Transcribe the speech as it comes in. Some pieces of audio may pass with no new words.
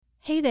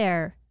Hey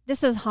there,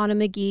 this is Hannah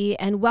McGee,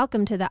 and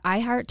welcome to the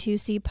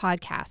iHeart2C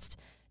podcast.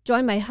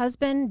 Join my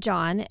husband,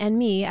 John, and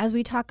me as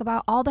we talk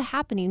about all the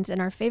happenings in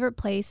our favorite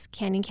place,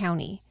 Canyon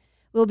County.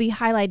 We'll be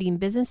highlighting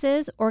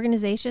businesses,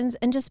 organizations,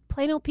 and just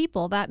plain old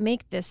people that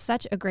make this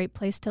such a great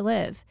place to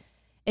live.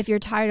 If you're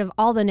tired of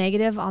all the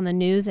negative on the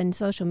news and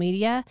social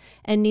media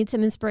and need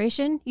some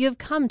inspiration, you have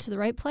come to the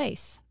right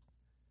place.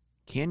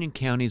 Canyon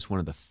County is one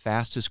of the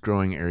fastest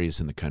growing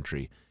areas in the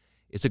country.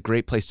 It's a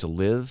great place to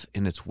live,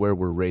 and it's where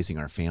we're raising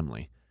our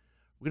family.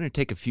 We're going to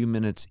take a few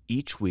minutes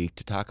each week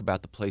to talk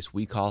about the place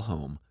we call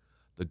home,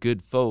 the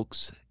good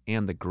folks,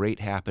 and the great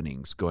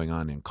happenings going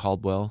on in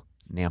Caldwell,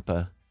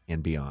 Nampa,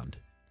 and beyond.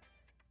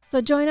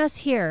 So join us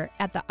here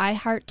at the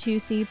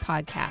iHeart2C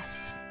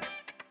podcast.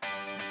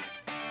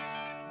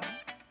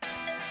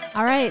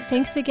 All right,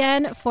 thanks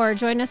again for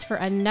joining us for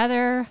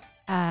another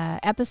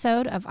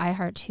episode of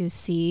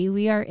iHeart2C.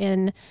 We are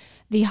in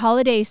the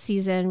holiday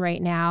season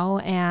right now,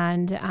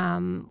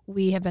 and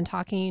we have been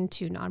talking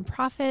to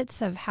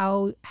nonprofits of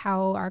how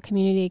our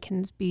community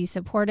can be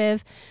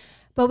supportive.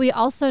 But we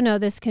also know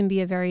this can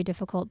be a very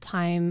difficult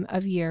time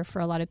of year for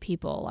a lot of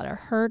people, a lot of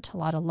hurt, a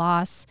lot of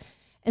loss.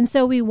 And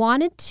so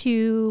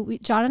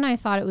John and I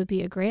thought it would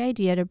be a great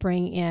idea to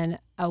bring in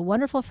a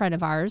wonderful friend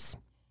of ours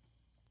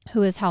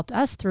who has helped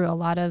us through a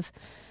lot of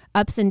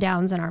ups and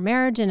downs in our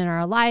marriage and in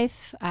our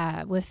life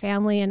with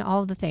family and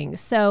all of the things.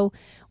 So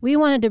we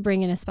wanted to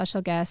bring in a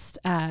special guest.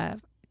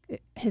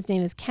 His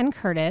name is Ken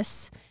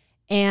Curtis.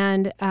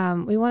 And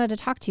we wanted to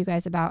talk to you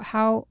guys about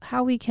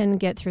how we can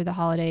get through the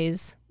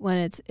holidays when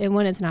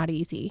it's not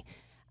easy.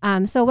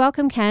 So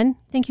welcome, Ken.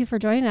 Thank you for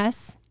joining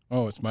us.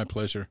 Oh, it's my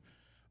pleasure.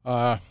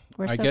 We're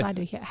so glad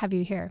to have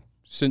you here.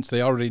 Since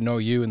they already know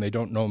you and they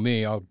don't know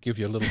me, I'll give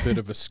you a little bit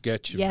of a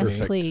sketch of me.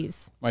 Yes,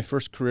 please. My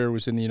first career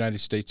was in the United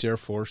States Air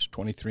Force,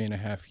 23 and a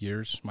half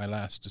years. My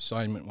last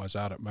assignment was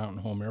out at Mountain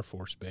Home Air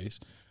Force Base.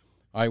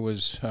 I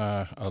was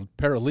a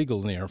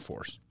paralegal in the Air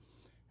Force.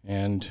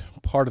 And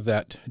part of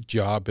that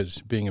job as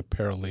being a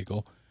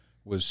paralegal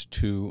was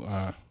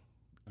to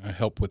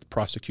help with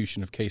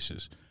prosecution of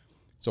cases.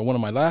 So one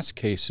of my last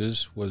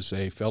cases was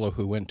a fellow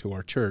who went to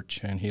our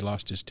church, and he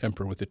lost his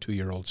temper with a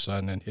 2-year-old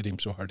son and hit him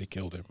so hard he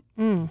killed him.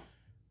 Mm.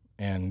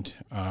 And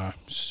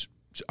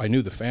I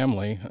knew the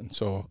family, and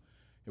so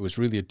it was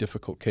really a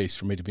difficult case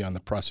for me to be on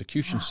the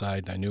prosecution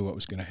side. I knew what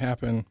was going to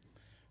happen.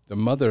 The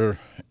mother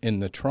in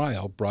the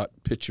trial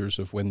brought pictures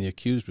of when the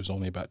accused was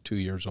only about 2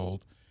 years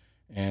old,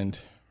 and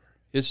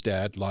his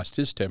dad lost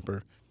his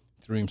temper,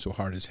 threw him so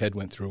hard his head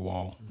went through a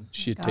wall.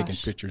 She had taken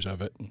pictures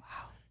of it and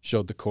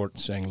showed the court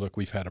saying, look,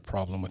 we've had a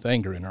problem with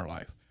anger in our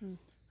life. Mm.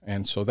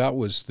 And so that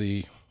was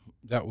the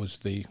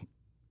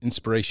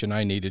inspiration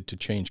I needed to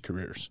change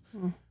careers.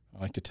 Mm.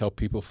 I like to tell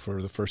people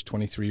for the first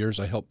 23 years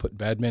I helped put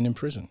bad men in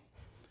prison.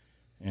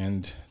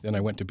 And then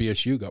I went to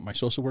BSU, got my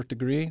social work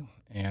degree,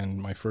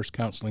 and my first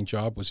counseling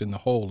job was in the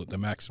hole at the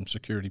maximum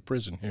security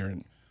prison here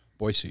in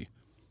Boise.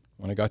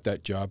 When I got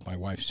that job, my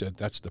wife said,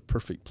 that's the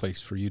perfect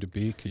place for you to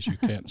be because you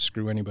can't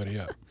screw anybody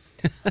up.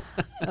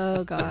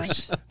 Oh,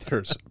 gosh.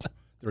 They're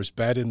as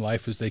bad in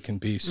life as they can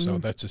be, so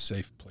that's a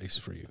safe place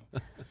for you.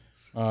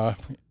 So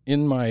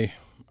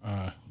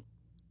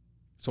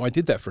I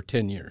did that for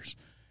 10 years,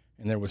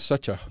 and there was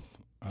such a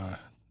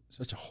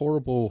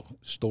horrible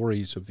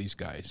stories of these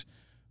guys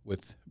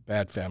with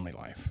bad family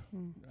life.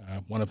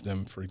 One of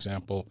them, for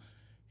example,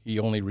 he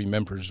only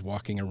remembers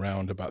walking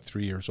around about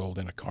 3 years old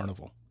in a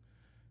carnival.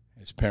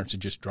 His parents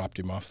had just dropped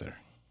him off there.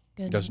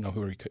 Goodness. He doesn't know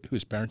who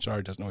his parents are.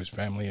 He doesn't know who his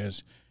family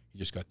is. He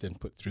just got then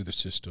put through the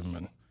system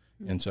and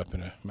ends up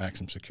in a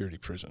maximum security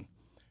prison.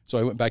 So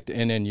I went back to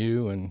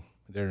NNU and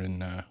there in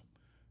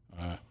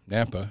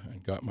Nampa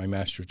and got my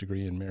master's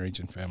degree in marriage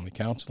and family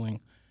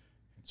counseling.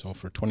 And so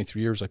for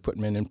 23 years I put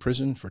men in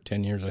prison. For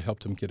 10 years I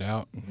helped them get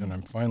out, and I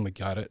finally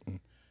got it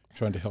and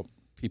trying to help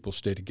people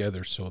stay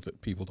together so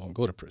that people don't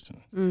go to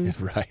prison.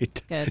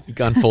 Right. Good. You've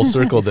gone full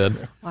circle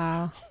then.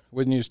 Wow.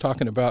 When you was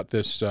talking about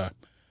this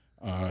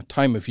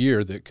time of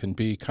year that can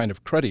be kind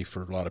of cruddy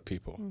for a lot of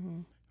people. Mm-hmm.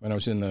 When I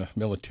was in the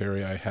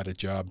military, I had a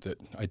job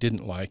that I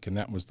didn't like, and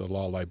that was the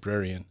law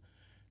librarian.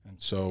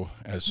 And so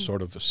as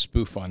sort of a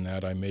spoof on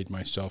that, I made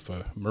myself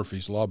a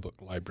Murphy's Law Book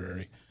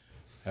library.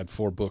 Had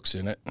 4 books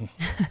in it.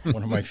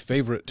 One of my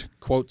favorite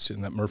quotes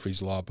in that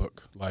Murphy's Law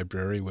Book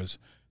library was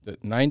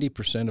that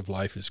 90% of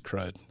life is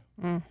crud.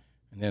 Mm.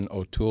 And then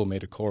O'Toole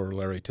made a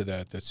corollary to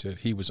that said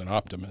he was an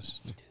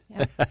optimist.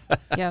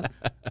 Yep.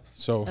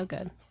 So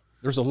good.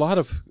 There's a lot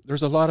of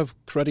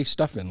cruddy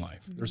stuff in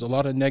life. Mm-hmm. There's a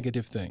lot of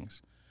negative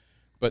things.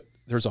 But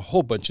there's a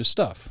whole bunch of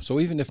stuff. So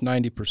even if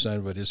 90%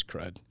 of it is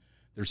crud,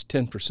 there's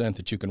 10%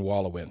 that you can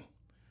wallow in,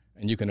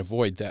 and you can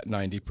avoid that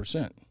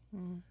 90%.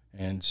 Mm.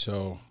 And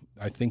so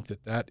I think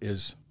that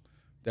is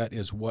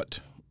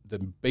what the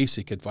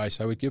basic advice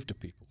I would give to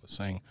people is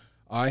saying,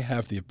 I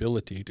have the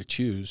ability to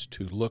choose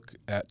to look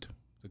at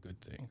the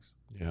good things.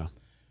 Yeah.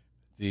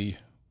 The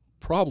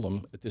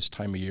problem at this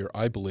time of year,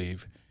 I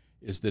believe,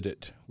 is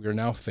that we are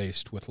now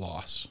faced with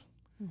loss.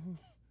 Mm-hmm.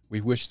 We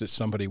wish that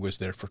somebody was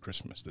there for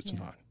Christmas that's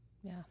not.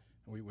 Yeah.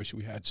 We wish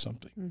we had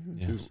something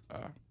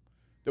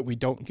that we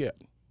don't get.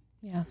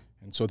 Yeah.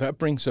 And so that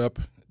brings up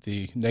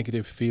the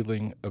negative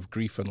feeling of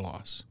grief and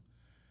loss.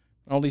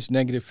 All these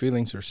negative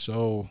feelings are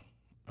so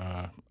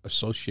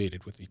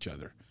associated with each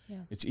other.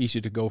 Yeah. It's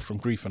easy to go from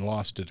grief and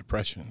loss to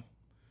depression.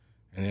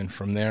 And then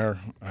from there,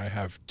 I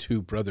have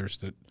 2 brothers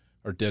that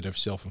are dead of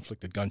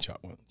self-inflicted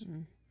gunshot wounds.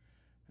 Mm.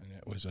 And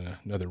that was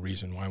another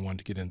reason why I wanted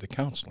to get into the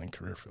counseling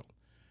career field.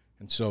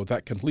 And so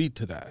that can lead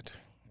to that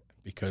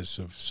because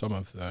of some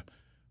of the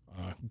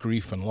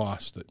grief and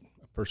loss that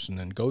a person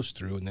then goes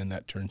through, and then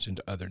that turns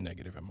into other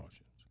negative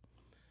emotions.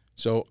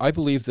 So I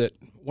believe that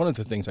one of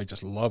the things I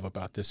just love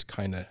about this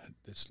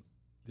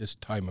this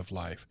time of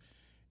life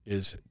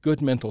is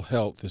good mental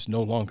health is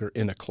no longer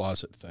in a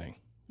closet thing.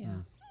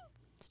 Yeah,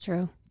 it's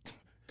true.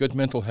 Good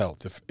mental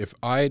health. If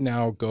I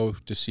now go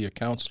to see a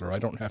counselor, I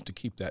don't have to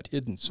keep that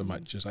hidden so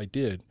much as I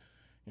did,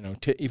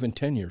 even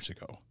 10 years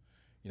ago.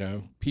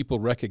 People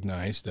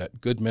recognize that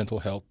good mental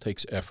health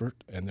takes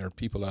effort, and there are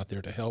people out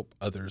there to help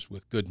others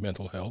with good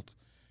mental health,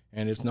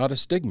 and it's not a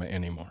stigma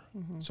anymore.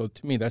 Mm-hmm. So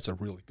to me, that's a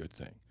really good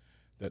thing,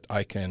 that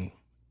I can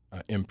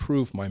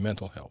improve my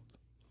mental health.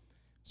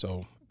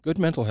 So good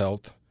mental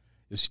health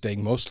is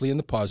staying mostly in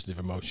the positive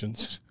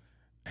emotions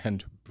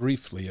and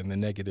briefly in the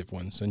negative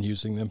ones and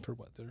using them for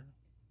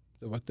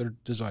what they're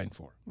designed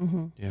for.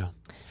 Mm-hmm. Yeah.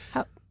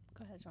 Go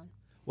ahead, John.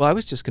 Well, I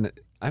was just gonna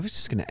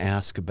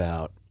ask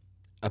about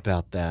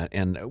that,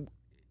 and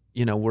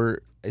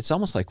it's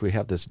almost like we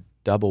have this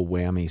double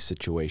whammy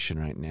situation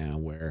right now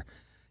where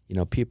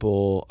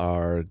people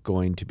are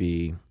going to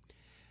be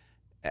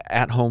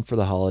at home for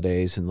the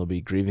holidays and they'll be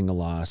grieving a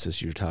loss,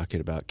 as you're talking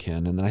about,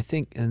 Ken. And then I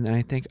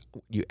think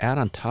you add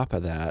on top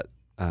of that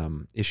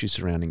issues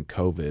surrounding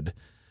COVID,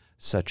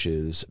 such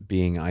as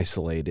being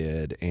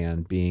isolated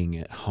and being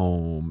at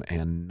home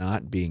and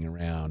not being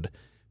around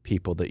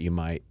people that you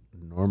might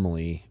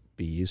normally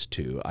be used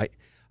to.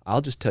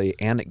 I'll just tell you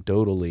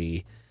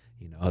anecdotally,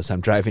 as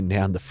I'm driving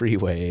down the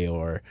freeway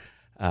or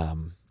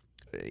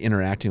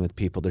interacting with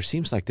people, there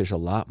seems like there's a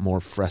lot more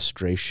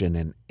frustration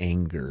and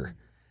anger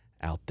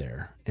out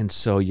there. And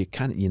so you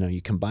kind of,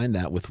 you combine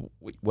that with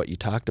what you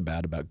talked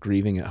about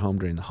grieving at home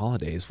during the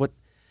holidays.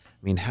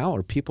 How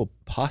are people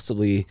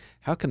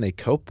how can they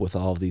cope with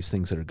all of these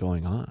things that are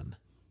going on?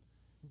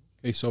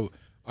 Okay, so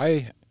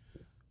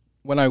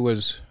when I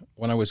was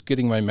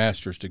getting my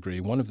master's degree,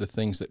 one of the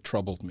things that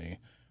troubled me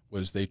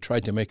was they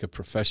tried to make a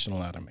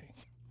professional out of me.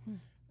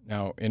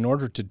 Now, in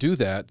order to do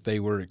that, they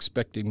were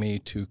expecting me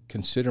to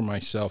consider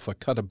myself a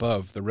cut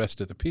above the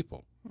rest of the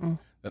people,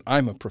 that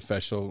I'm a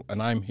professional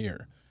and I'm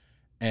here.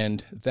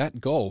 And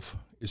that gulf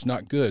is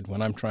not good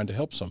when I'm trying to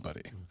help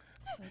somebody.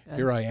 So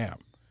Here I am.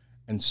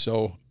 And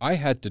so I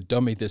had to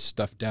dummy this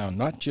stuff down,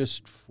 not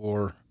just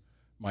for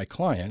my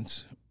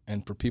clients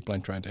and for people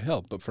I'm trying to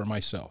help, but for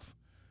myself.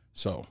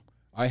 So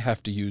I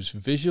have to use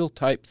visual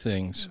type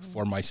things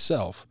for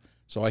myself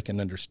so I can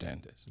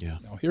understand this. Yeah.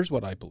 Now, here's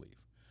what I believe.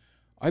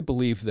 I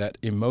believe that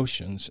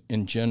emotions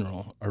in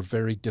general are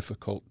very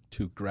difficult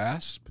to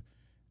grasp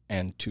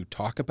and to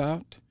talk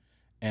about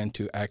and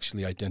to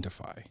actually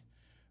identify.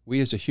 We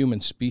as a human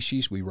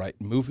species, we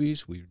write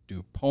movies, we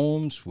do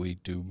poems, we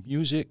do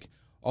music,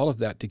 all of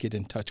that to get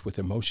in touch with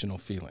emotional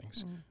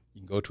feelings.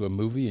 You can go to a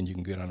movie and you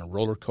can get on a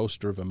roller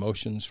coaster of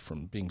emotions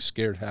from being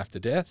scared half to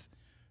death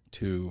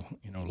to,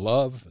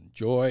 love and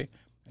joy.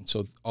 And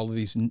so all of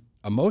these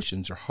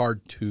emotions are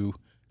hard to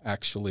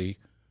actually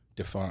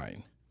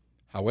define.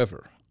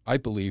 However, I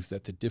believe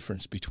that the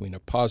difference between a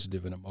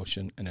positive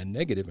emotion and a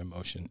negative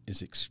emotion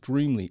is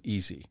extremely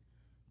easy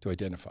to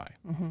identify.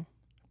 Mm-hmm.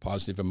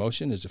 Positive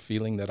emotion is a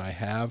feeling that I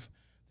have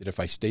that if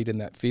I stayed in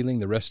that feeling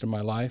the rest of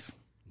my life,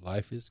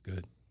 life is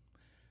good.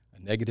 A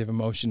negative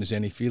emotion is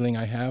any feeling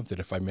I have that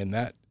if I'm in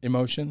that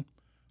emotion,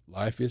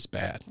 life is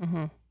bad.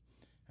 Mm-hmm.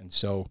 And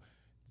so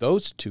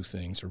those two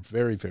things are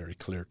very, very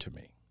clear to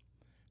me.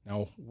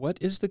 Now, what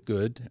is the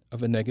good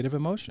of a negative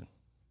emotion?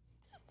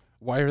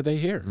 Why are they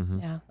here? Mm-hmm.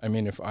 Yeah.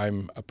 If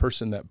I'm a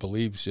person that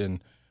believes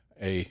in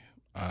a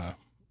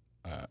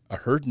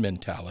herd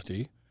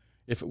mentality,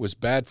 if it was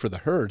bad for the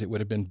herd, it would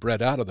have been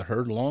bred out of the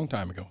herd a long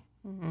time ago.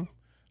 Mm-hmm.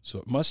 So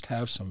it must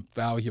have some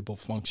valuable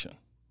function.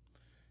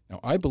 Now,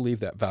 I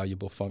believe that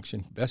valuable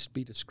function best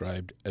be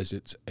described as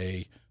it's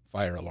a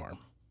fire alarm.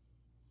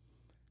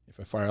 If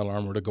a fire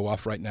alarm were to go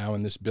off right now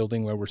in this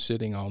building where we're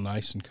sitting all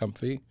nice and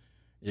comfy,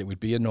 it would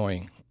be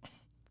annoying.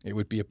 It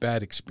would be a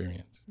bad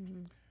experience.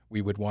 Mm-hmm.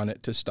 We would want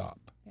it to stop.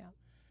 Yeah.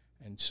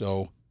 And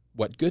so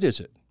what good is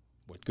it?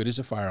 What good is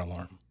a fire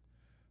alarm?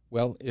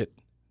 Well, it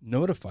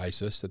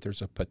notifies us that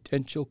there's a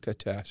potential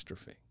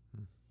catastrophe.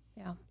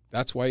 Yeah.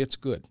 That's why it's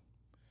good.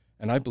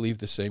 And I believe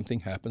the same thing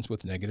happens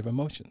with negative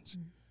emotions.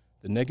 Mm.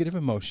 The negative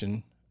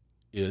emotion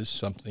is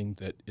something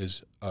that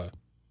is a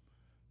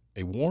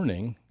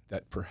warning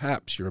that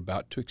perhaps you're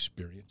about to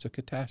experience a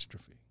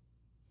catastrophe.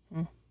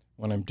 Mm.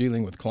 When I'm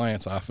dealing with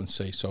clients, I often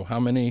say, so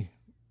how many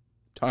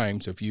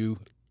times have you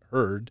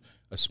heard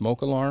a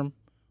smoke alarm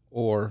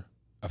or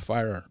a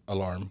fire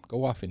alarm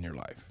go off in your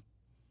life?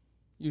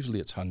 Usually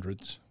it's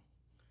hundreds.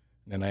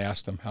 And then I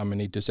ask them, how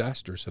many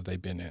disasters have they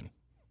been in?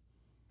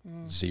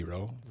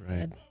 0.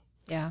 Right.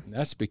 Yeah. And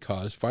that's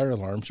because fire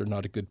alarms are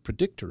not a good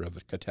predictor of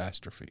a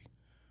catastrophe.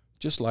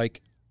 Just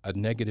like a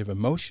negative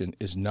emotion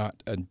is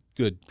not a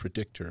good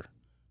predictor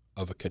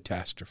of a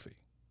catastrophe.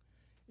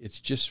 It's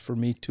just for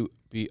me to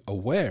be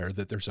aware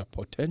that there's a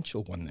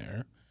potential one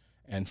there,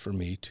 and for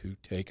me to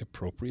take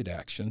appropriate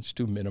actions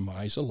to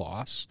minimize a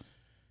loss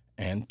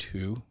and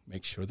to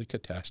make sure the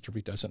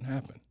catastrophe doesn't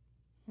happen.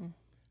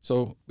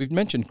 So we've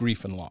mentioned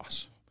grief and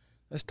loss.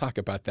 Let's talk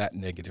about that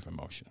negative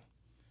emotion.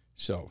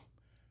 So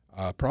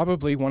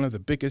probably one of the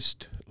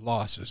biggest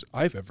losses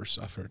I've ever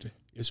suffered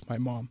is my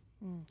mom.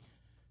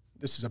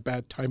 This is a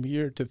bad time of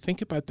year to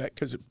think about that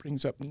because it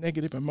brings up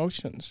negative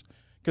emotions,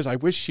 because I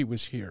wish she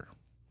was here.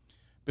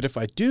 But if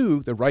I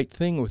do the right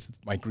thing with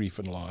my grief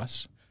and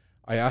loss,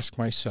 I ask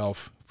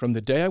myself, from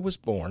the day I was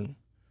born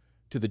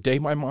to the day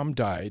my mom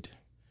died,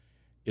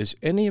 is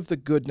any of the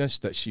goodness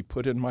that she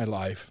put in my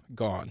life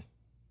gone?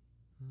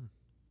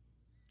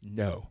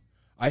 No.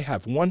 I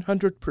have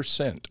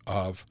 100%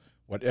 of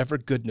whatever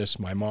goodness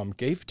my mom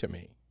gave to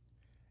me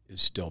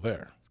is still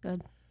there. That's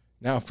good.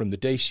 Now, from the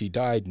day she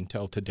died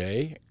until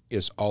today,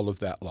 is all of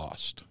that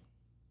lost?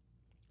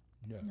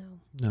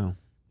 No.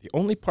 The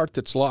only part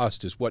that's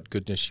lost is what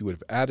goodness she would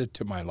have added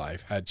to my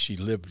life had she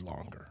lived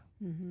longer.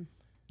 Mm-hmm.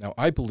 Now,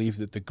 I believe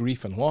that the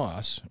grief and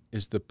loss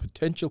is the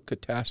potential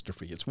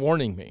catastrophe. It's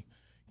warning me,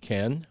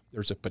 Ken,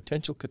 there's a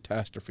potential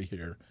catastrophe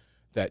here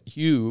that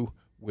you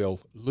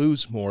will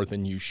lose more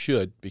than you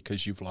should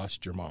because you've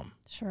lost your mom.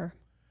 Sure.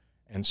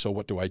 And so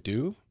what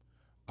do?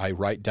 I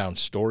write down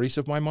stories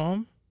of my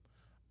mom.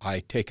 I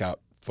take out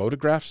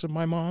photographs of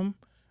my mom.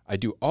 I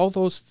do all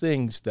those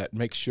things that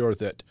make sure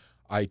that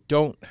I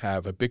don't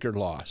have a bigger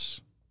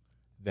loss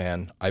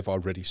than I've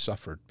already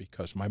suffered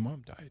because my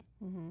mom died.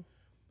 Mm-hmm.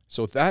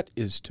 So that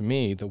is, to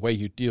me, the way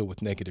you deal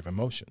with negative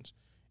emotions,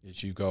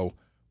 is you go,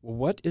 well,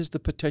 what is the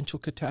potential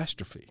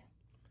catastrophe?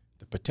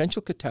 The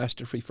potential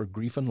catastrophe for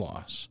grief and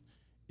loss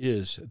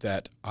is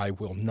that I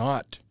will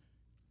not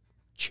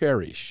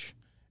cherish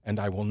and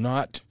I will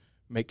not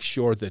make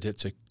sure that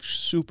it's a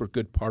super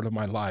good part of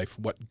my life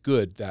what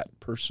good that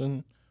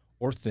person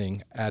or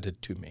thing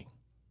added to me.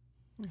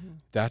 Mm-hmm.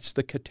 That's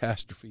the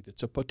catastrophe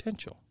that's a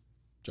potential.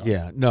 John?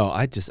 Yeah, no,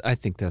 I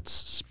think that's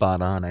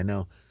spot on. I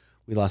know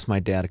we lost my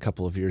dad a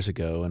couple of years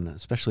ago, and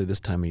especially this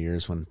time of year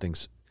is when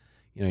things,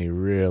 you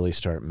really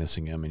start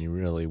missing him and you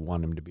really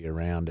want him to be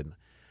around. And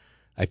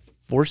I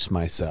force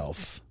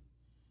myself,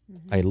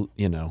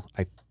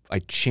 I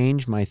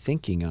change my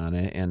thinking on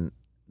it and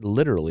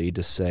literally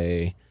to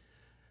say,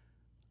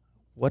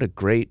 what a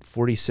great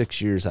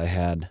 46 years I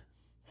had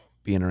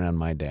being around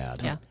my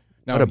dad. Yeah.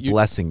 Now, what a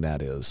blessing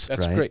that is.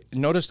 That's right? great.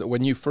 Notice that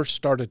when you first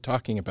started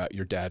talking about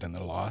your dad and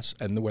the loss,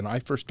 and when I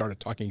first started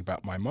talking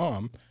about my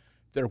mom,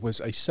 there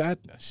was a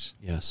sadness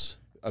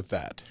of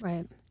that.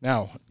 Right.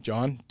 Now,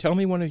 John, tell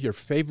me one of your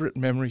favorite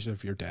memories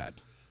of your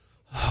dad.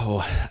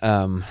 Oh,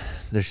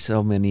 there's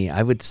so many.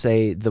 I would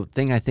say the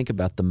thing I think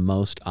about the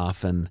most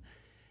often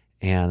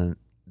and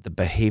the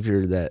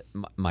behavior that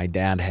my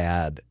dad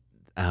had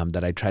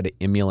that I try to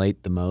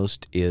emulate the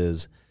most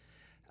is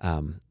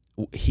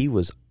he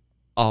was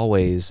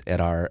always at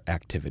our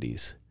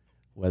activities,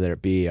 whether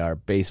it be our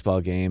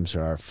baseball games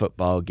or our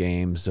football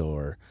games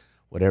or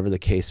whatever the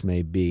case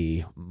may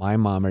be. My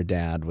mom or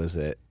dad was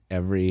at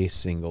every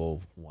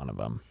single one of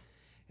them.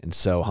 And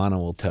so Hannah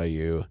will tell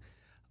you,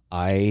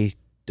 I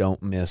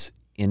don't miss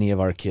any of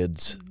our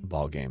kids'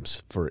 ball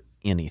games for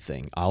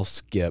anything. I'll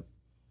skip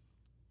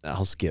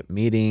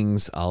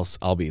meetings.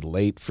 I'll be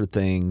late for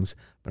things,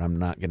 but I'm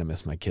not going to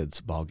miss my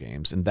kids' ball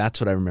games. And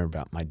that's what I remember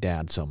about my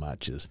dad so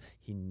much is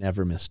he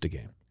never missed a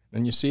game.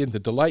 And you see, the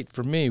delight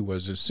for me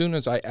was as soon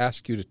as I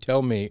asked you to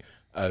tell me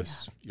a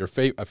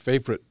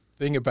favorite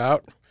thing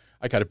about,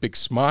 I got a big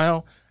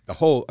smile. The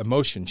whole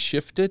emotion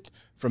shifted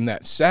from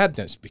that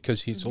sadness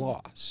because he's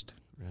lost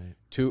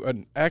to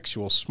an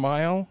actual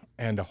smile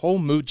and a whole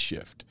mood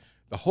shift.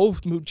 The whole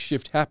mood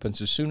shift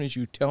happens as soon as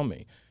you tell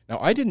me. Now,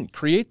 I didn't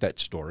create that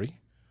story.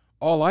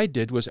 All I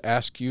did was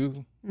ask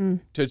you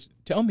to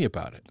tell me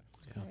about it.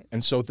 Yeah.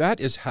 And so that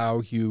is how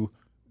you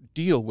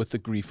deal with the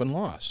grief and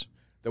loss.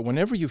 That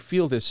whenever you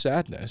feel this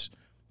sadness,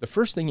 the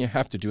first thing you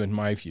have to do, in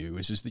my view,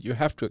 is that you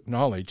have to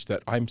acknowledge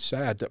that I'm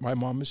sad that my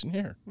mom isn't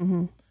here.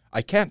 Mm-hmm.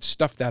 I can't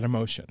stuff that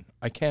emotion.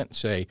 I can't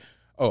say,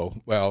 oh,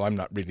 well, I'm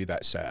not really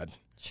that sad.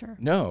 Sure.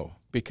 No,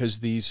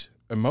 because these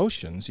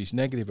emotions, these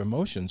negative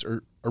emotions,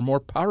 are more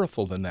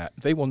powerful than that.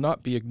 They will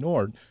not be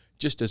ignored,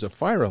 just as a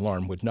fire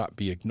alarm would not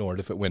be ignored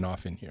if it went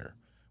off in here.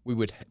 We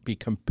would be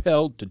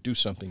compelled to do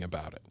something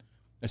about it.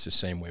 It's the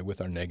same way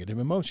with our negative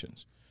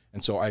emotions.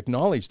 And so I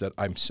acknowledge that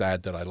I'm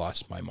sad that I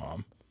lost my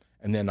mom.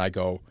 And then I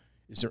go,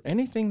 is there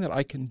anything that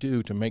I can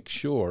do to make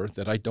sure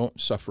that I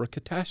don't suffer a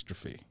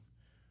catastrophe?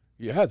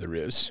 Yeah, there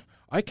is.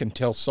 I can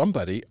tell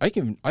somebody, I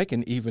can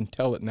even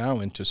tell it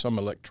now into some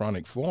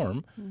electronic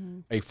form,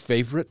 a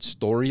favorite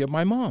story of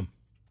my mom.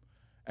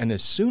 And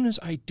as soon as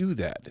I do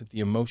that, the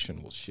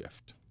emotion will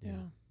shift.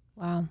 Yeah.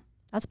 Wow.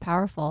 That's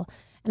powerful.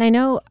 And I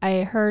know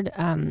I heard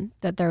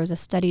that there was a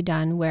study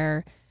done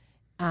where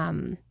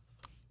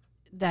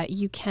that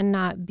you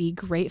cannot be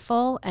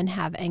grateful and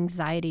have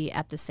anxiety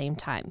at the same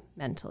time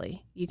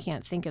mentally. You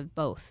can't think of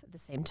both at the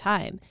same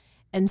time.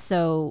 And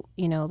so,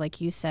 like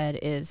you said,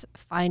 is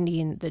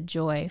finding the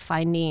joy,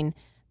 finding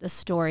the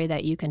story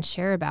that you can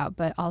share about,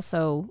 but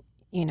also,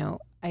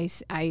 I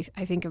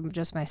think of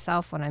just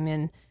myself when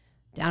I'm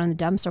down in the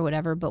dumps or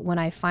whatever, but when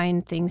I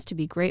find things to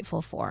be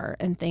grateful for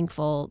and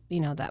thankful,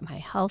 that my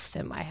health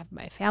and I have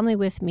my family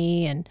with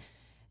me, and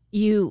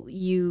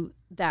you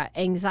that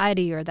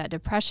anxiety or that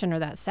depression or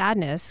that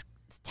sadness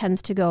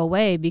tends to go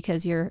away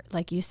because you're,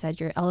 like you said,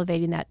 you're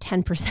elevating that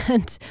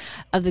 10%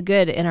 of the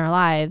good in our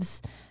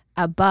lives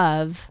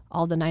above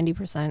all the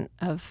 90%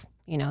 of,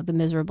 the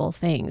miserable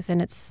things.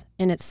 And it's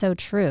so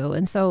true.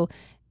 And so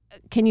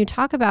can you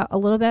talk about a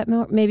little bit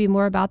more, maybe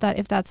more about that,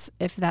 if that's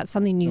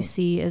something you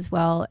see as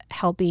well,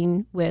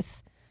 helping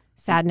with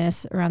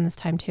sadness around this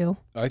time too?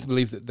 I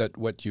believe that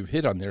what you've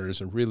hit on there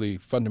is a really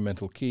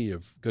fundamental key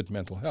of good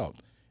mental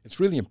health. It's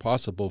really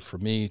impossible for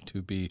me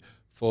to be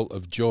full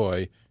of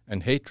joy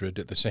and hatred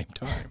at the same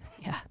time.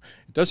 Yeah.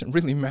 It doesn't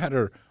really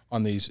matter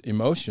on these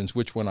emotions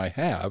which one I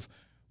have.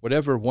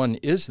 Whatever one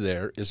is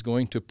there is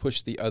going to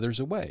push the others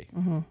away.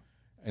 Mm-hmm.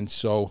 And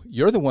so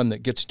you're the one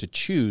that gets to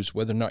choose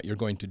whether or not you're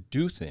going to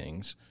do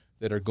things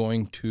that are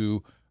going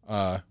to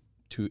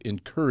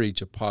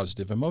encourage a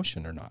positive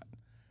emotion or not.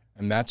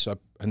 And that's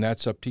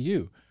up to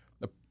you.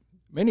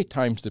 Many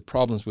times the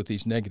problems with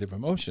these negative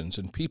emotions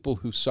and people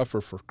who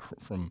suffer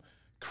from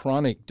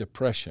chronic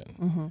depression,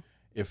 mm-hmm.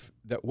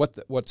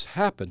 What's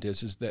happened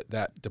is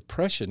that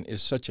depression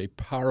is such a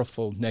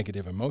powerful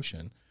negative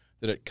emotion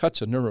that it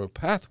cuts a neural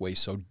pathway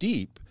so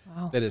deep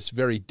that it's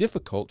very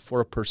difficult for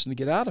a person to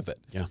get out of it.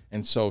 Yeah.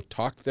 And so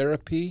talk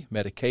therapy,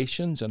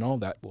 medications, and all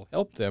that will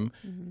help them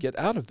mm-hmm. get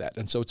out of that.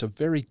 And so it's a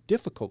very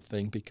difficult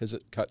thing because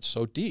it cuts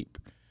so deep.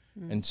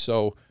 Mm-hmm. And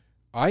so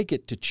I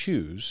get to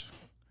choose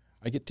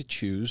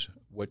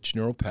which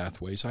neural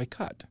pathways I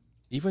cut,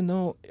 even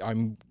though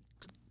I'm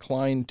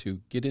inclined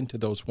to get into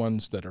those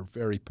ones that are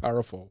very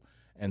powerful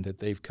and that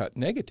they've cut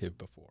negative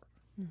before.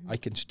 Mm-hmm. I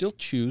can still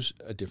choose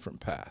a different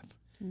path.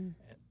 Mm.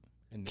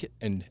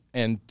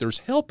 And there's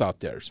help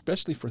out there,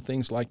 especially for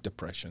things like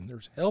depression.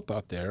 There's help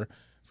out there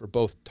for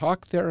both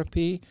talk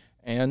therapy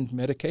and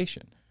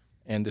medication.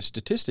 And the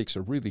statistics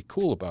are really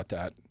cool about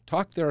that.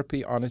 Talk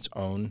therapy on its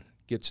own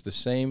gets the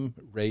same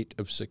rate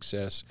of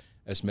success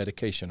as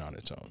medication on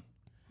its own.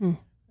 Hmm.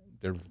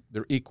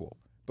 They're equal.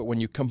 But when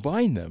you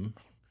combine them,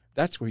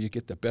 that's where you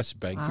get the best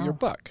bang for your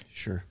buck.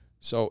 Sure.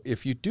 So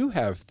if you do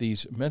have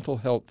these mental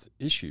health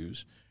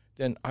issues,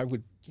 then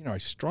I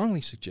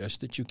strongly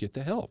suggest that you get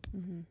the help.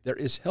 Mm-hmm. There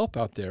is help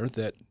out there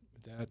that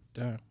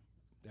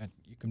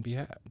you can be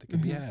had. That can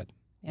mm-hmm. be had.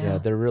 Yeah,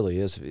 there really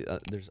is.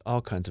 There's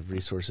all kinds of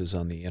resources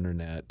on the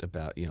internet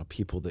about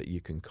people that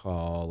you can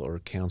call or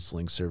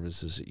counseling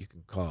services that you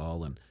can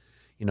call, and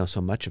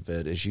so much of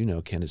it, as you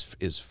know, Ken,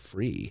 is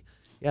free.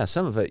 Yeah,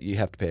 some of it you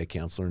have to pay a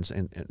counselor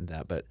and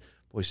that, but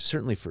boy,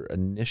 certainly for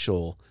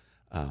initial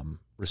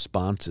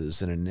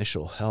responses and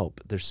initial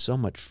help, there's so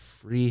much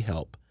free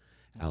help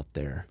out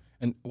there.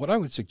 And what I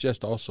would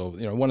suggest also,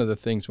 one of the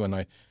things when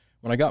I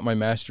got my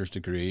master's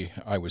degree,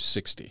 I was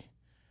 60.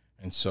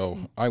 And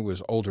so I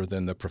was older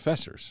than the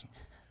professors.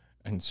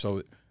 And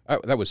so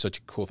that was such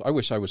a cool I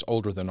wish I was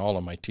older than all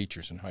of my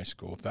teachers in high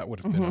school. That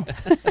would have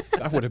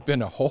mm-hmm.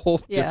 been a whole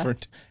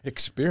different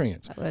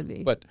experience. That would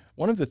be. But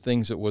one of the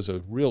things that was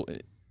a real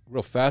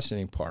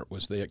fascinating part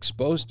was they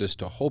exposed us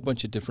to a whole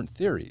bunch of different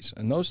theories.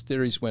 And those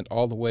theories went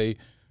all the way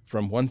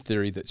from one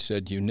theory that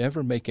said you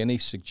never make any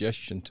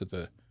suggestion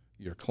to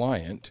your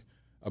client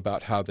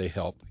about how they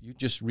help. You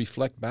just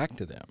reflect back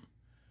to them.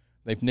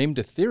 They've named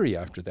a theory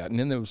after that. And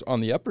then there was, on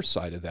the upper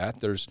side of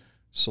that, there's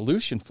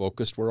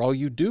solution-focused, where all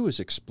you do is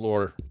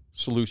explore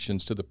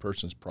solutions to the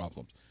person's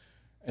problems.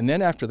 And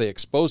then after they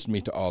exposed me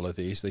to all of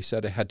these, they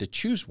said I had to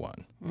choose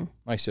one. Mm.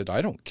 I said,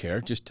 I don't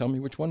care. Just tell me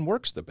which one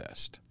works the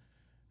best.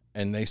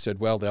 And they said,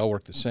 well, they all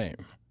work the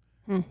same.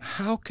 Mm.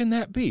 How can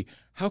that be?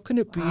 How can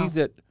it be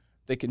that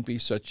they can be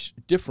such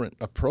different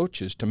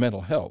approaches to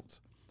mental health?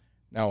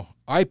 Now,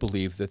 I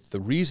believe that the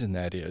reason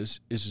that is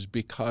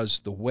because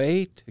the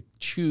way to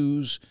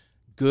choose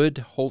good,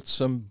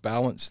 wholesome,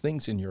 balanced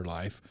things in your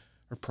life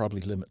are probably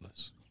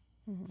limitless.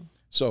 Mm-hmm.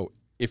 So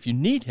if you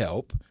need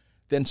help,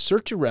 then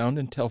search around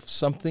until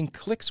something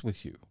clicks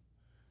with you.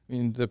 I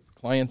mean, the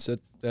clients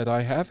that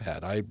I have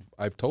had,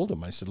 I've told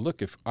them, I said, look,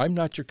 if I'm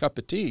not your cup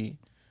of tea,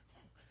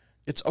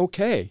 it's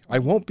okay. I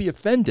won't be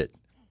offended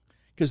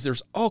because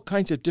there's all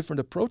kinds of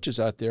different approaches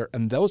out there,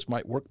 and those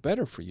might work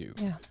better for you.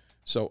 Yeah.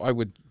 So I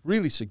would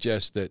really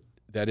suggest that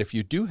if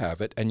you do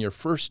have it and your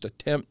first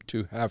attempt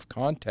to have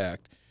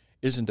contact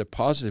isn't a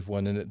positive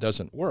one and it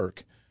doesn't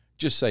work,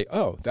 just say,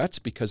 oh, that's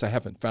because I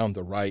haven't found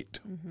the right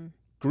mm-hmm.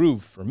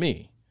 groove for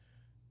me,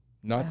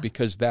 not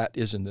because that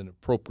isn't an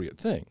appropriate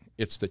thing.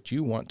 It's that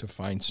you want to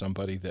find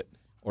somebody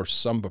or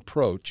some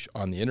approach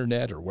on the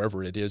internet or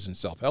wherever it is in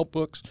self-help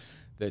books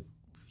that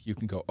you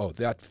can go, oh,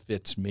 that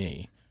fits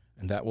me,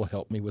 and that will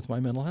help me with my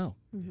mental health.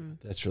 Mm-hmm.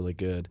 That's really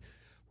good.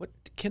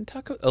 Can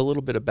talk a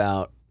little bit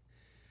about,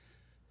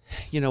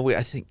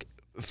 I think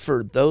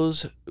for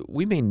those,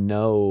 we may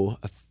know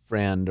a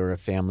friend or a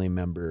family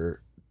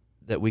member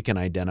that we can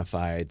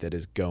identify that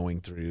is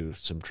going through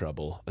some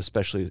trouble,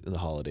 especially in the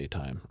holiday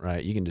time,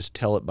 right? You can just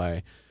tell it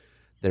by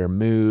their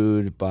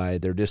mood, by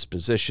their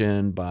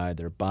disposition, by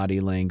their body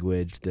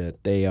language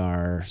that they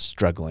are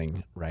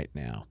struggling right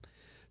now.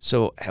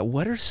 So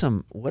what are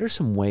some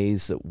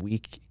ways that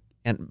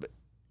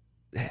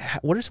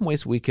what are some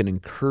ways we can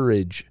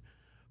encourage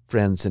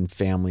friends and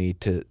family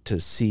to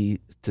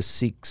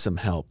seek some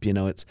help?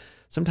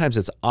 Sometimes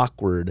it's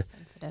awkward,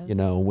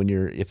 Sensitive. when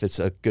if it's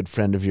a good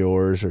friend of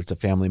yours or it's a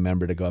family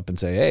member to go up and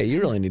say, hey,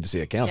 you really need to see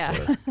a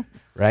counselor,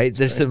 right?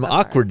 There's some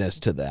awkwardness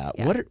to that.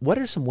 Yeah. What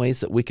are some ways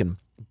that we can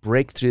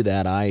break through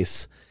that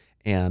ice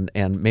and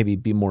maybe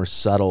be more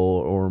subtle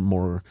or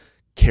more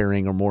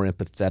caring or more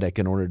empathetic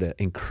in order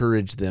to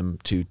encourage them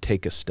to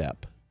take a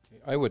step?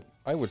 I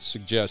would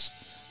suggest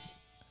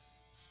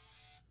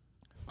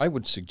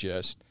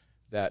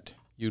that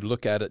you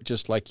look at it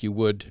just like you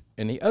would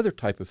any other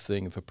type of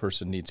thing if a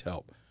person needs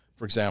help.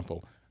 For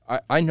example,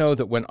 I know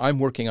that when I'm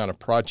working on a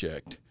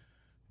project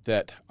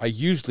that I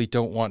usually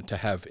don't want to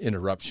have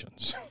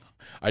interruptions.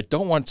 I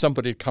don't want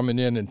somebody coming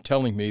in and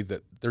telling me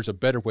that there's a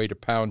better way to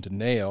pound a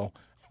nail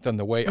than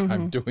the way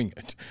I'm doing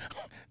it.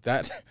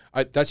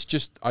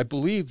 I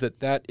believe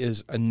that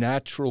is a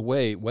natural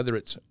way, whether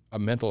it's a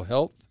mental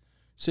health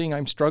thing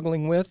I'm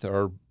struggling with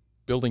or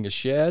building a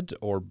shed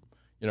or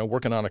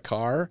working on a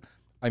car.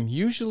 I'm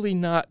usually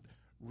not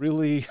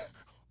really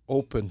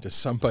open to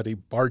somebody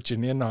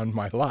barging in on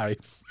my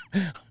life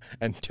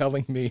and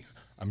telling me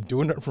I'm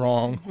doing it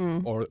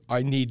wrong or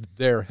I need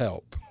their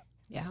help.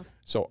 Yeah.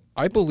 So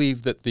I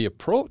believe that the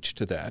approach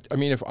to that,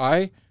 if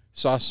I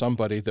saw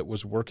somebody that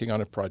was working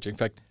on a project, in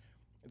fact,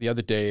 the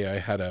other day I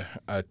had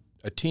a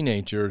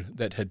teenager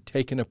that had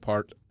taken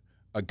apart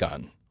a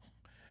gun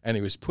and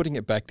he was putting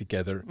it back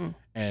together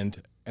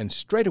and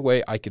straight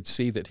away I could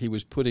see that he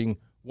was putting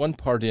one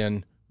part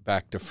in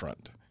back to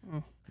front.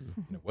 And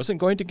it wasn't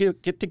going to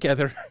get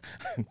together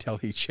until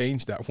he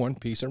changed that one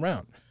piece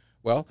around.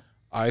 Well,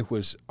 I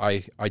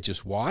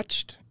just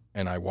watched,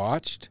 and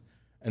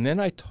then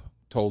I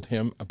told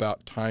him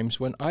about times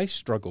when I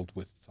struggled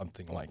with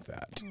something like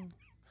that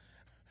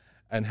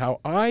and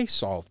how I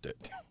solved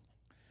it.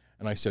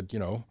 And I said,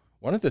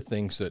 one of the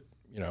things that,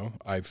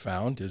 I've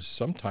found is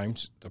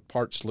sometimes the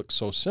parts look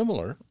so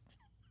similar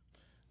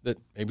that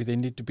maybe they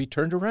need to be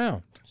turned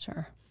around.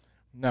 Sure.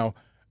 Now,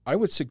 I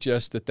would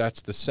suggest that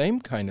that's the same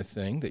kind of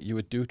thing that you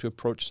would do to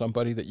approach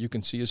somebody that you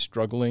can see is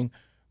struggling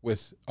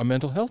with a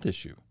mental health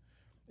issue,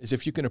 is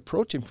if you can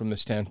approach him from the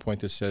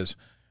standpoint that says,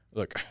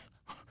 look,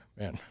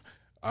 man,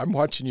 I'm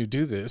watching you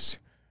do this,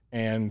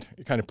 and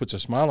it kind of puts a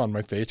smile on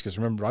my face because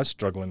remember, I was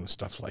struggling with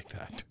stuff like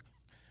that.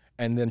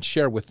 And then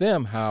share with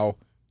them how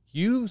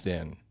you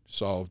then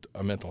solved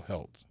a mental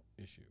health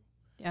issue.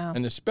 Yeah.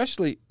 And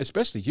especially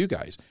you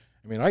guys.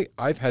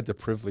 I've had the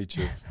privilege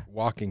of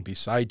walking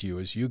beside you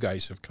as you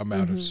guys have come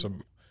out of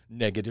some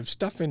negative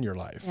stuff in your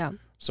life. Yeah.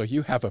 So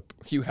you have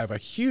a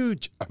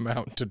huge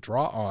amount to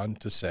draw on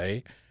to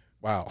say,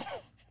 wow,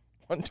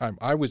 one time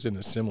I was in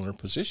a similar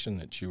position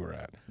that you were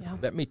at. Yeah.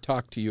 Let me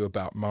talk to you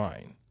about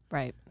mine.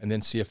 Right. And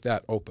then see if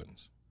that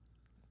opens.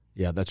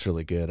 Yeah, that's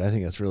really good. I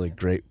think that's really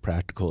great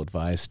practical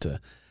advice to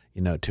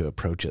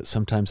approach it.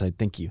 Sometimes I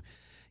think you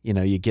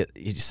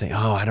just say,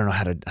 oh, I don't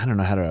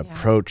know how to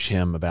approach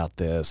him about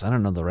this. I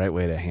don't know the right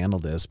way to handle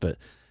this. But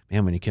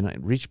man, when you can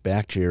reach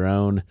back to your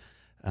own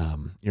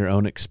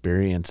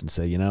experience and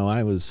say,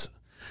 I was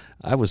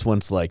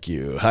once like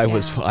you. I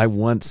was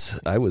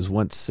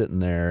once sitting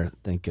there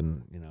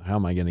thinking, how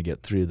am I going to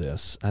get through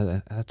this?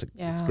 That's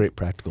great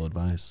practical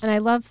advice. And I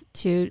love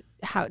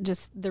how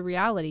just the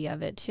reality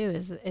of it too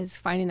is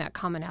finding that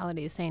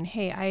commonality, saying,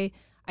 hey,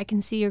 I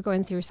can see you're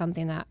going through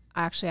something that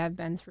actually I've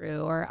been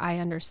through, or I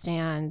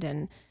understand.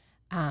 And,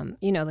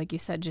 like you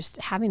said, just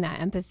having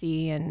that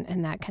empathy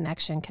and that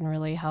connection can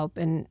really help.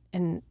 And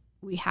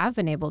we have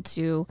been able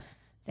to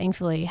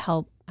thankfully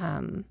help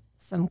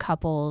some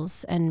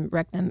couples and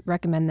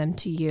recommend them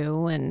to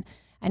you. And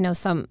I know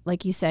some,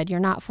 like you said,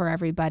 you're not for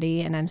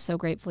everybody. And I'm so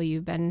grateful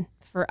you've been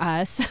for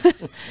us.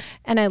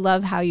 And I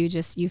love how you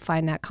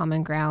find that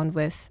common ground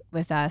with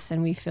us.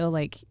 And we feel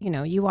like,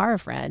 you are a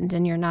friend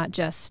and you're not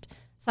just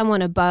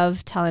someone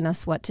above telling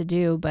us what to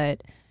do,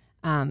 but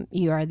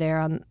you are there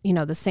on,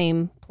 the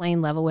same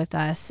plane level with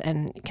us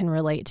and can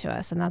relate to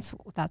us. And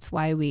that's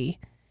why we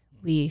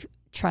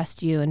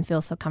trust you and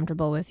feel so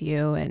comfortable with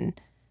you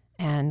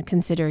and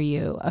consider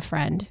you a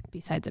friend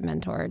besides a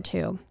mentor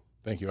too.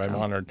 Thank you. I'm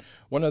honored.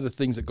 One of the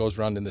things that goes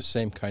around in the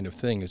same kind of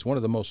thing is one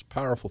of the most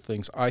powerful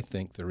things I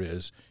think there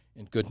is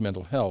in good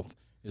mental health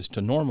is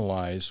to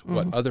normalize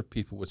what other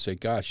people would say,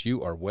 gosh,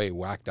 you are way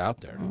whacked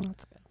out there.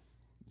 That's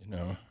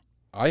good.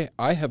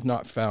 I have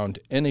not found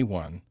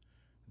anyone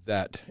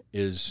that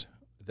has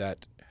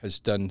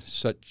done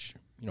such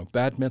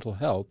bad mental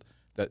health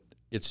that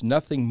it's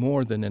nothing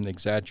more than an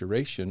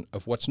exaggeration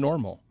of what's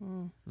normal.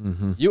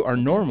 Mm-hmm. You are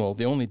normal.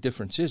 The only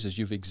difference is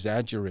you've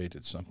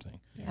exaggerated something.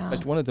 Yeah.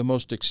 But one of the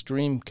most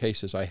extreme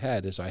cases I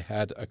had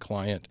a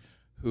client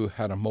who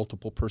had a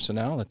multiple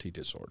personality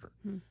disorder.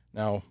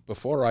 Now,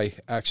 before I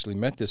actually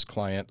met this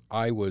client,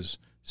 I was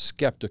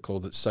skeptical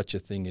that such a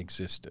thing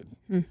existed.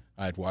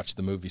 I'd watched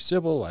the movie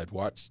Sybil,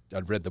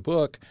 I'd read the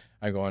book,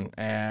 I'm going,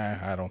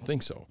 I don't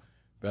think so.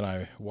 Then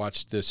I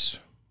watched this,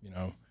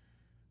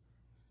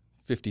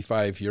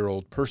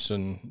 55-year-old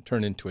person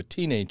turn into a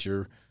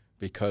teenager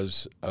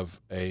because of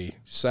a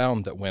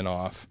sound that went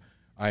off.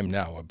 I'm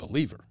now a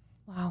believer.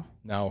 Wow.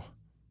 Now,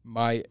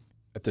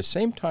 at the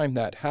same time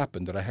that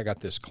happened, that I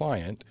got this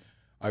client,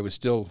 I was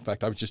still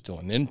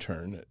an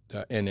intern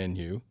at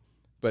NNU,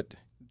 but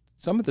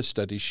some of the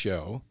studies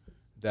show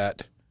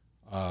that,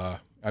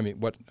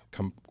 what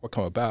come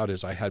about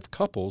is I had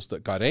couples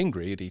that got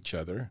angry at each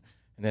other,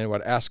 and then I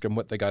would ask them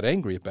what they got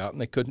angry about,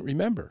 and they couldn't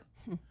remember.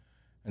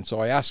 And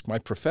so I asked my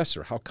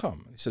professor, how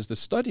come? He says, the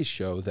studies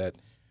show that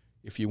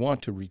if you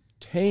want to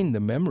retain the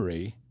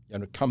memory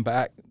and come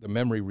back, the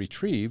memory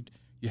retrieved,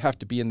 you have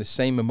to be in the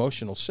same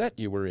emotional set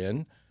you were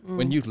in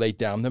when you laid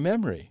down the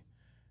memory.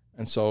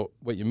 And so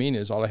what you mean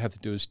is all I have to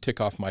do is tick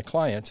off my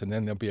clients, and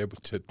then they'll be able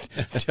to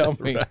tell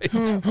me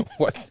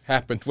what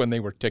happened when they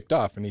were ticked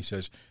off. And he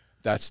says,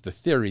 that's the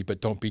theory,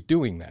 but don't be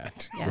doing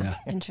that. Yeah.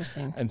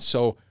 Interesting. And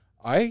so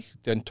I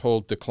then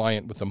told the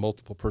client with the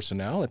multiple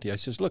personality, I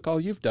says, look,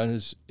 all you've done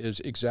is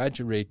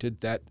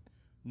exaggerated that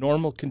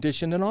normal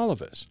condition in all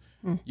of us.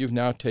 You've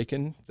now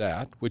taken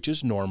that, which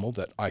is normal,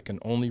 that I can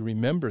only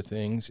remember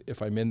things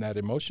if I'm in that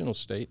emotional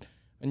state,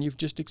 and you've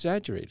just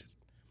exaggerated.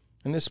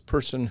 And this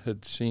person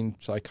had seen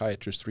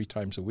psychiatrists 3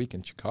 times a week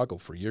in Chicago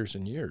for years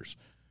and years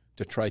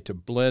to try to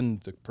blend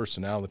the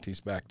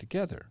personalities back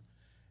together.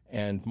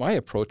 And my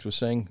approach was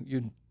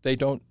saying,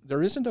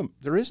 there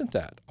isn't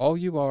that. All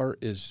you are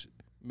is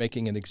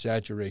making an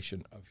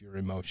exaggeration of your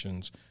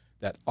emotions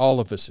that all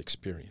of us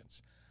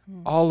experience.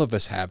 All of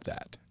us have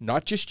that,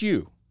 not just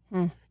you.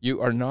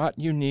 You are not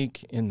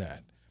unique in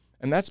that.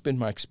 And that's been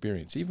my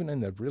experience, even in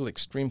the real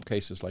extreme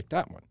cases like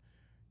that one.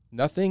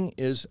 Nothing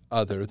is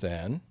other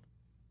than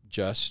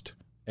just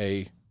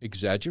a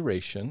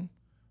exaggeration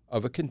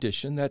of a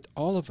condition that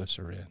all of us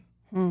are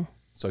in.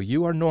 So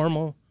you are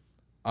normal.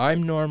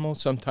 I'm normal.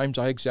 Sometimes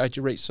I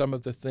exaggerate some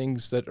of the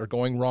things that are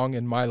going wrong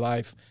in my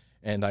life,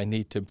 and I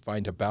need to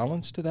find a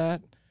balance to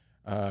that.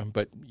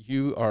 But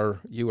you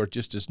are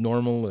just as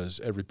normal as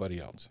everybody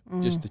else,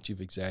 just that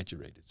you've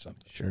exaggerated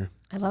something. Sure.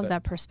 I love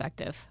that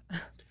perspective.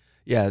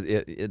 Yeah,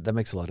 that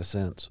makes a lot of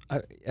sense.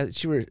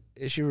 As you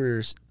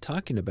were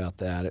talking about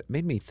that, it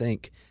made me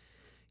think,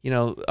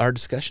 our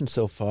discussion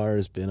so far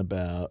has been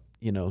about,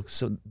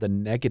 so the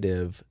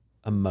negative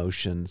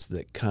emotions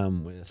that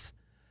come with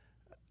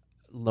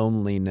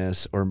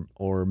loneliness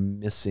or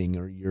missing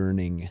or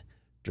yearning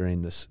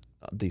during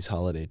these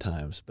holiday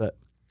times. But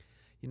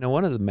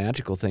one of the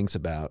magical things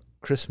about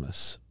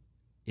Christmas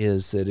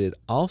is that it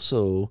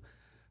also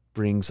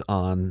brings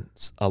on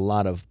a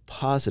lot of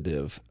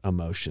positive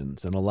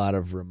emotions and a lot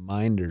of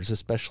reminders,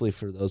 especially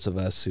for those of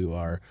us who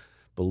are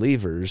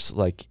believers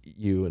like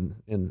you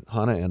and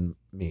Hannah and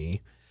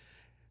me.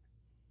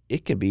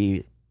 It can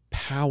be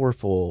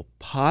powerful,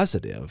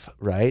 positive,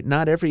 right?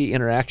 Not every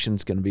interaction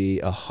is going to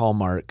be a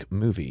Hallmark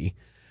movie,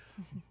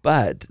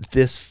 but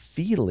this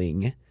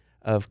feeling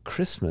of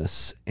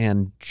Christmas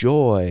and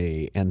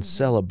joy and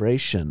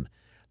celebration,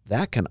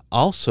 that can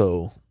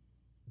also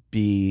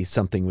be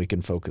something we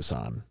can focus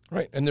on.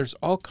 Right, and there's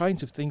all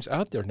kinds of things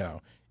out there now,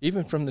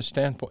 even from the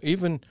standpoint,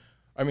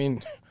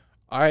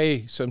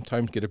 I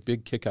sometimes get a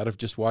big kick out of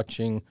just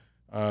watching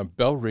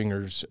bell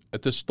ringers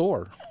at the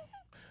store.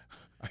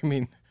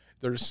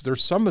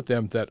 There's some of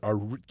them that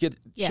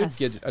should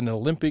get an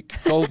Olympic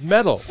gold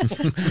medal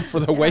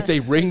for the way they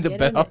ring the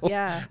bell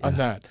on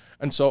that.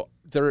 And so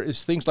there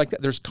is things like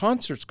that. There's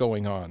concerts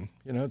going on.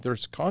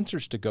 There's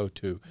concerts to go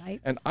to.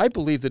 Lights. And I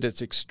believe that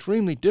it's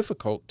extremely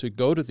difficult to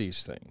go to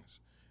these things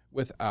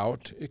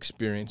without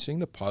experiencing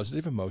the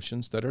positive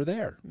emotions that are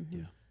there.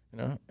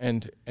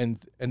 And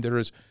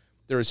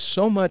there is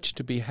so much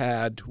to be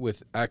had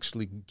with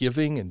actually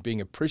giving and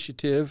being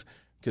appreciative,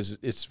 because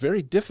it's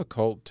very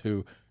difficult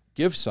to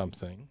give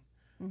something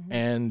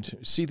and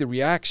see the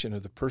reaction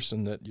of the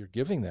person that you're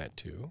giving that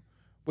to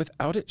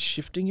without it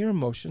shifting your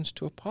emotions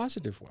to a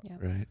positive one.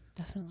 Yep, right.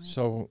 Definitely.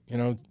 So,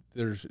 you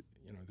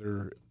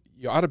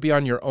ought to be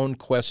on your own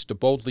quest to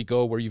boldly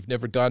go where you've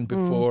never gone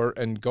before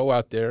and go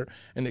out there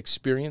and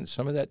experience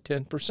some of that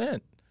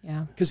 10%.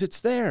 Yeah. Because it's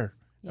there.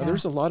 Yeah. Now,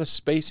 there's a lot of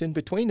space in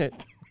between it.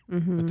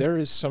 But there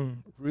is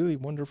some really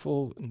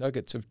wonderful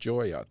nuggets of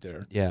joy out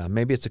there. Yeah,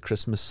 maybe it's a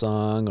Christmas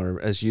song,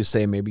 or as you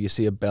say, maybe you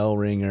see a bell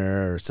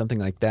ringer or something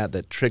like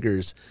that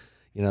triggers,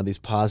 these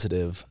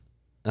positive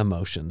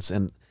emotions.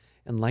 And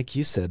like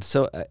you said,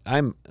 so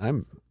I'm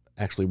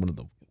actually one of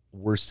the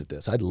worst at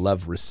this. I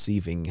love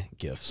receiving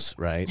gifts,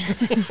 right?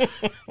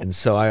 And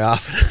so I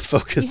often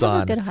focus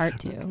on a good heart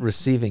too.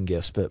 Receiving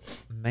gifts.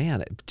 But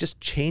man, just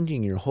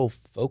changing your whole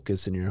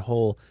focus and your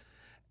whole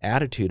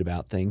attitude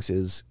about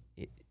things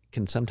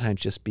can sometimes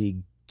just be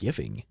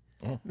giving.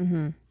 Oh.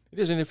 It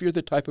is. And if you're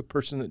the type of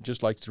person that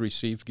just likes to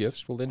receive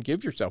gifts, well, then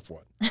give yourself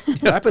one.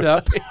 Wrap it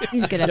up.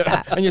 He's good at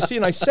that. And you see,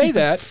 and I say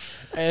that,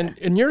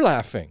 and you're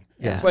laughing.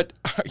 Yeah. But,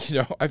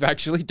 I've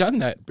actually done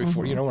that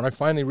before. When I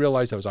finally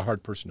realized I was a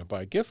hard person to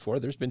buy a gift for,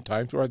 there's been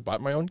times where I've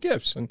bought my own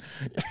gifts. And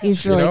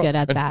he's really good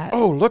at that.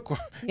 Oh, look,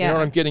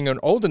 I'm getting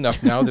old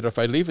enough now that if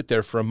I leave it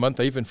there for a month,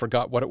 I even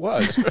forgot what it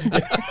was.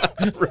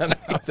 Ran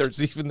out.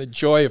 There's even the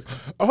joy of,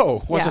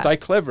 wasn't I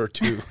clever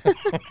to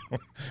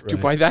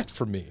buy that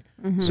for me?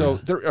 Mm-hmm. So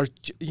there are,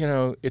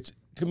 it's,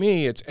 to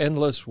me, it's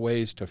endless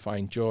ways to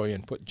find joy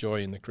and put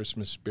joy in the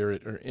Christmas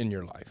spirit or in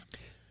your life.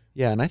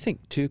 Yeah, and I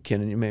think too,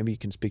 Ken, and maybe you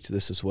can speak to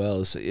this as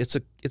well.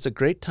 It's a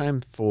great time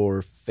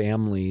for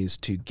families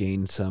to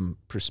gain some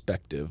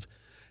perspective.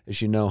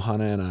 As you know,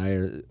 Hannah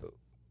and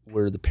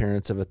we're the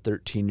parents of a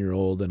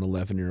 13-year-old and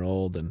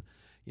 11-year-old, and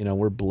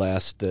we're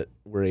blessed that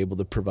we're able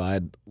to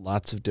provide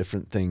lots of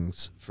different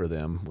things for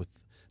them with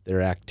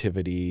their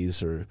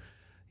activities or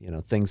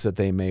things that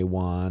they may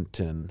want,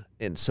 and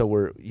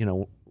so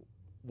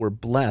we're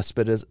blessed.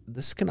 But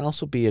this can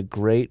also be a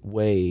great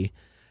way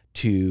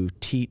to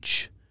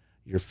teach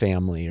your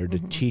family or to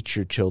teach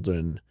your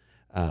children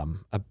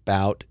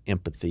about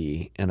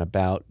empathy and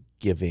about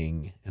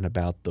giving and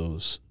about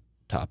those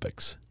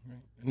topics.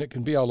 And it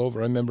can be all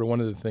over. I remember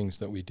one of the things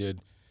that we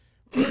did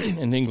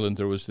in England,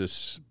 there was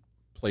this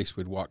place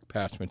we'd walk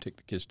past when we take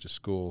the kids to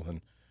school,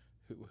 and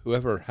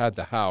whoever had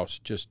the house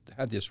just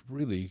had this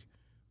really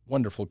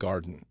wonderful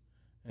garden.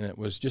 And it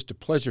was just a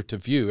pleasure to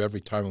view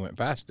every time we went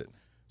past it.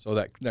 So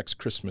that next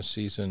Christmas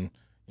season,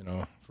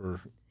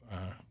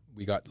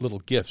 we got little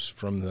gifts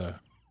from the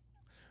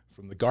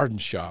garden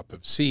shop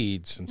of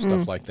seeds and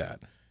stuff like that.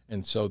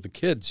 And so the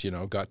kids,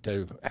 got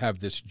to have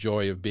this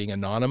joy of being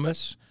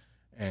anonymous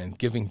and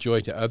giving joy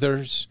to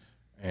others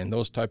and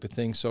those type of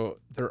things. So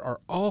there are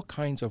all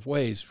kinds of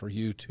ways for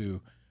you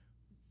to,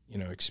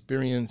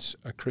 experience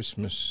a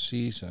Christmas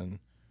season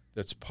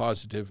that's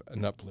positive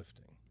and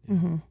uplifting.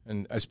 Mm-hmm.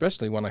 And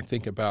especially when I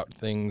think about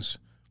things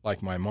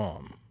like my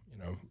mom,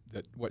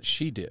 that what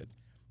she did.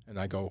 And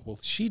I go, well,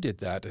 she did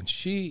that. And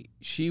she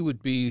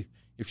would be,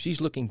 if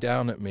she's looking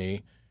down at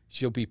me,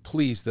 she'll be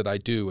pleased that I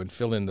do and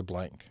fill in the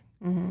blank.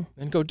 Mm-hmm.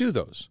 And go do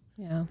those.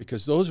 Yeah.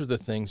 Because those are the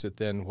things that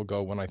then will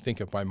go, when I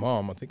think of my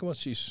mom, I think, well,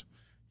 she's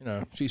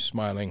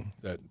smiling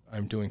that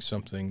I'm doing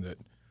something that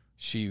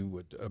she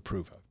would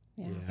approve of.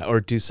 Yeah. Or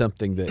do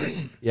something that,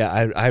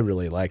 I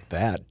really like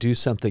that. Do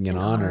something in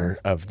honor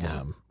of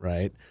them,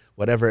 right?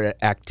 Whatever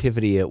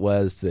activity it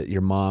was that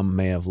your mom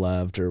may have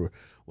loved, or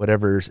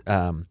whatever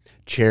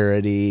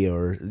charity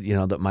or,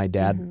 that my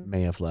dad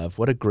may have loved.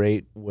 What a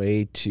great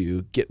way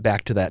to get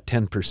back to that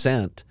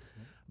 10%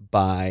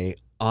 by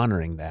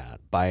honoring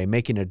that, by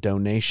making a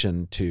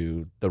donation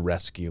to the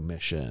rescue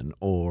mission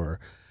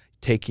or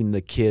taking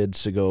the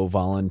kids to go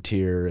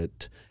volunteer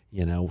at,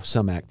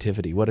 some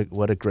activity.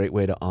 What a great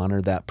way to honor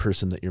that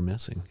person that you're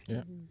missing.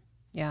 Yeah.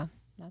 Yeah,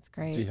 that's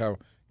great. See how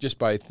just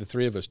by the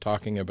three of us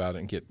talking about it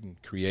and getting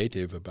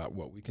creative about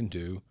what we can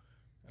do,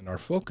 and our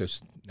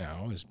focus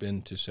now has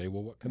been to say,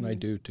 well, what can I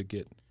do to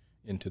get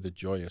into the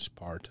joyous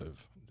part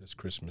of this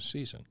Christmas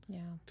season? Yeah.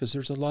 Because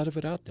there's a lot of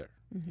it out there.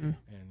 Mm-hmm.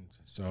 And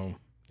so,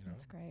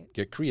 that's great.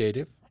 Get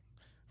creative.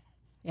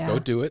 Yeah. Go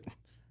do it.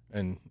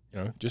 And,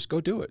 just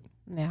go do it.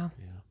 Yeah.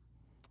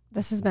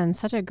 This has been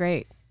such a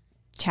great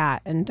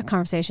chat and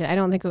conversation. I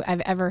don't think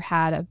I've ever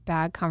had a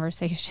bad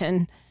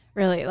conversation,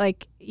 really.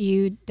 Like,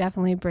 you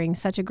definitely bring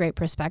such a great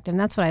perspective. And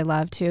that's what I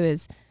love, too,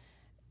 is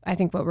I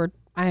think what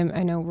I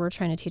know we're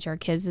trying to teach our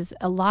kids is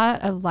a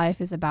lot of life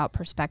is about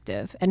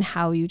perspective and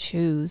how you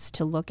choose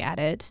to look at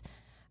it.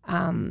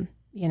 One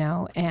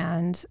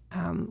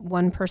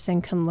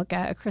person can look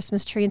at a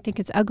Christmas tree and think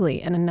it's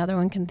ugly, and another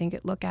one can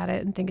look at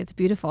it and think it's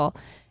beautiful.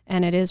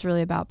 And it is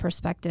really about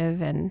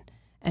perspective and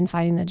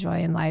finding the joy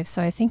in life.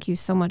 So I thank you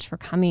so much for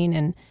coming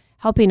and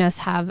helping us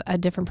have a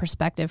different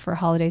perspective for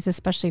holidays,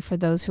 especially for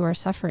those who are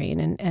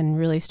suffering and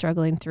really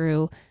struggling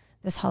through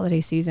this holiday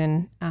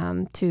season,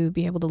 to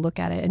be able to look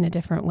at it in a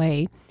different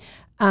way.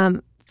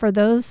 For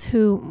those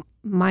who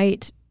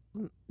might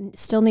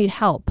still need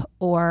help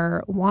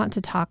or want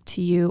to talk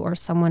to you or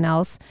someone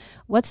else,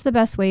 what's the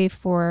best way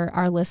for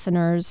our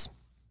listeners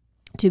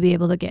to be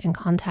able to get in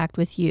contact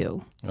with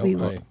you?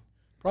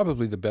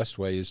 Probably the best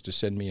way is to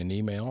send me an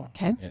email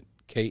at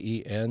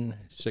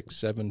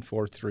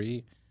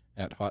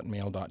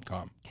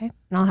ken6743@hotmail.com. Okay.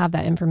 And I'll have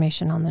that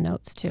information on the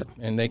notes too.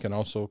 And they can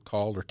also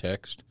call or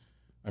text.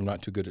 I'm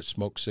not too good at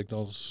smoke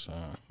signals,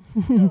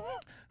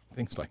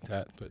 things like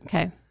that. But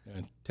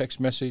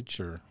text message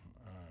or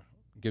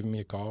giving me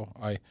a call.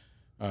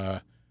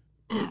 I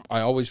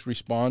always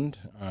respond.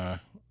 I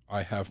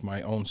have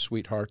my own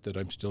sweetheart that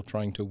I'm still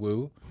trying to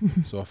woo.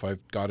 So if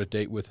I've got a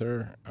date with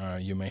her,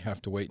 you may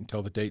have to wait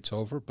until the date's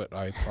over. But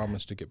I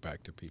promise to get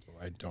back to people.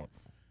 I don't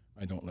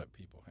let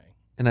people hang.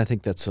 And I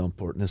think that's so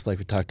important. It's like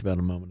we talked about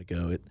a moment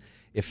ago.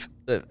 If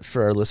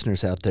for our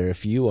listeners out there,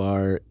 if you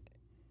are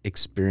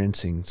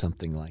experiencing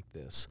something like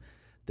this,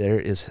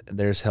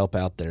 there's help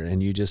out there,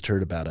 and you just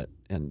heard about it.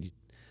 And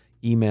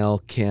email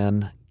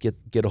Ken,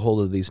 get a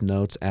hold of these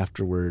notes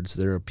afterwards.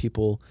 There are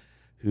people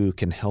who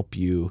can help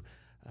you,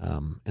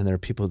 and there are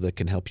people that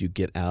can help you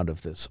get out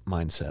of this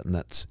mindset, and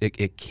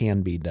it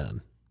can be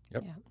done.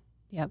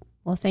 Yep.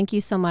 Well, thank you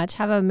so much.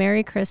 Have a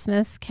Merry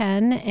Christmas,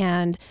 Ken,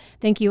 and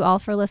thank you all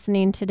for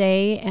listening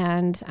today.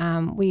 And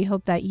we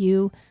hope that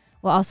you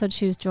will also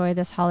choose joy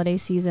this holiday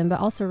season, but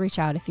also reach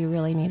out if you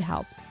really need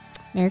help.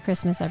 Merry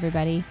Christmas,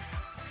 everybody.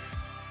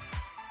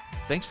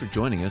 Thanks for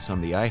joining us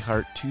on the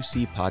iHeart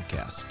 2C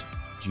podcast.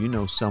 Do you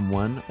know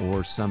someone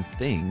or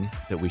something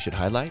that we should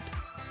highlight?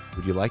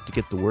 Would you like to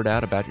get the word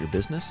out about your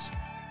business?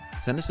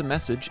 Send us a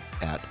message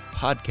at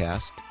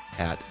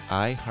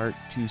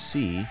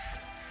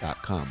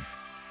podcast@iheart2c.com.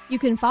 You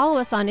can follow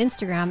us on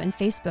Instagram and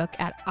Facebook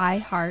at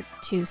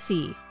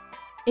iHeart2C.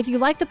 If you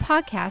like the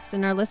podcast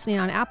and are listening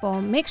on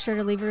Apple, make sure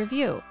to leave a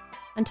review.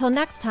 Until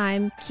next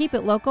time, keep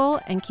it local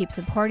and keep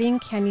supporting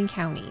Canyon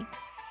County.